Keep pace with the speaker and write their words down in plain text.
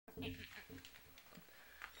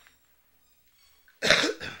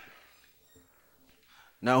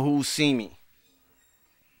Now who see me?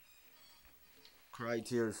 Cry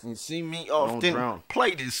tears. You see me Don't often. drown.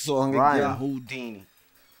 Play this song Ryan. again. Who-Dini.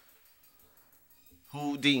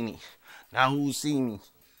 Who-Dini. Now who see me?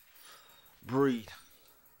 Breathe.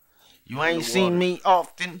 You ain't seen me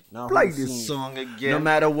often. Now Play who see me? this song again. No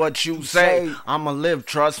matter what you say, I'ma live,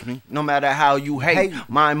 trust me. No matter how you hate.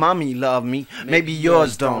 My mommy love me. Maybe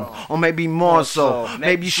yours don't. Or maybe more so.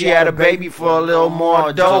 Maybe she had a baby for a little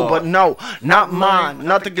more dough. But no, not mine.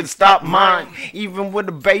 Nothing can stop mine. Even with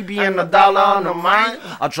a baby and a dollar on the mind.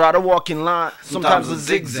 I try to walk in line. Sometimes a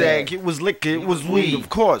zigzag. It was liquor, it was weed, of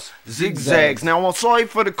course. Zigzags. Now I'm sorry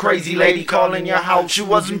for the crazy lady calling your house. She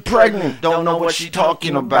wasn't pregnant. Don't know what she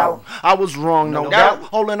talking about. I was wrong, no doubt,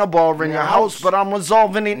 holding a bar in your house, but I'm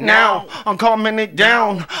resolving it now. I'm calming it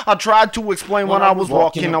down. I tried to explain when I was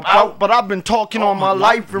walking about, but I've been talking all my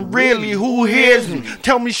life, and really, who hears me?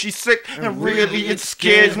 Tell me she's sick, and really it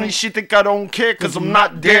scares me. She think I don't care, cause I'm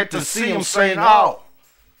not there to see. I'm saying, oh,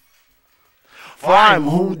 for I'm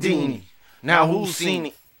Who-Dini. Now who's seen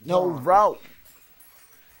it? No route.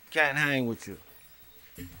 Can't hang with you.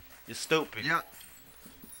 You're stupid. Yeah.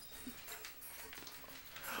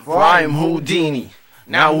 For I am Who-Dini.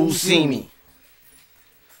 Now who see me?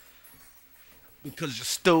 Because you're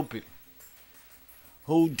stupid.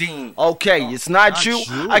 Who-Dini. Okay, it's not you.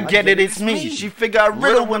 I get it, it's me. She figure I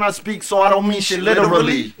riddle when I speak, so I don't mean shit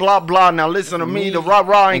literally. Blah, blah, now listen to me. The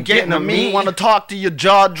rah-rah ain't getting to me. Wanna talk to your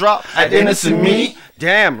jaw drop at innocent me?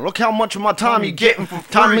 Damn, look how much of my time you getting for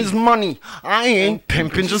free. Time is money. I ain't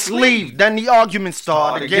pimping, just leave. Then the argument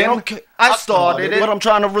start again. Okay, I started it, but I'm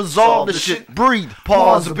trying to resolve the shit. Breathe,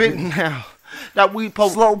 pause a bit now. That we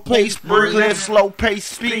post slow pace breathing, slow pace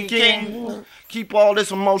speaking. Keep all this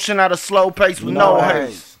emotion at a slow pace with no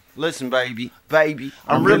haze. Listen, baby,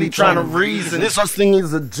 I'm really trying to reason. This such thing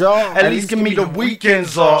is a job. At least give me the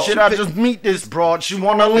weekends off. Should I just meet this broad? She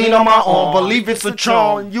wanna lean on my arm, believe it's a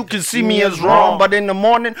charm. You can see me as wrong, but in the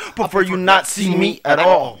morning, prefer you not see me at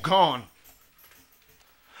all. Gone.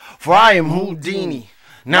 For I am Who-Dini.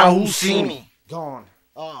 Now who see me? Gone.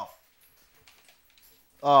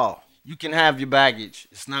 Oh, you can have your baggage.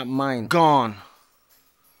 It's not mine. Gone.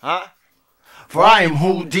 Huh? For I am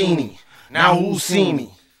Who-Dini. Now who see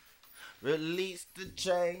me? Release the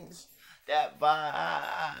chains that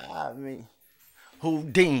bind me.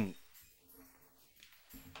 Who-Dini.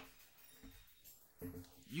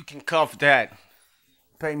 You can cuff that.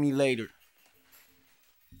 Pay me later.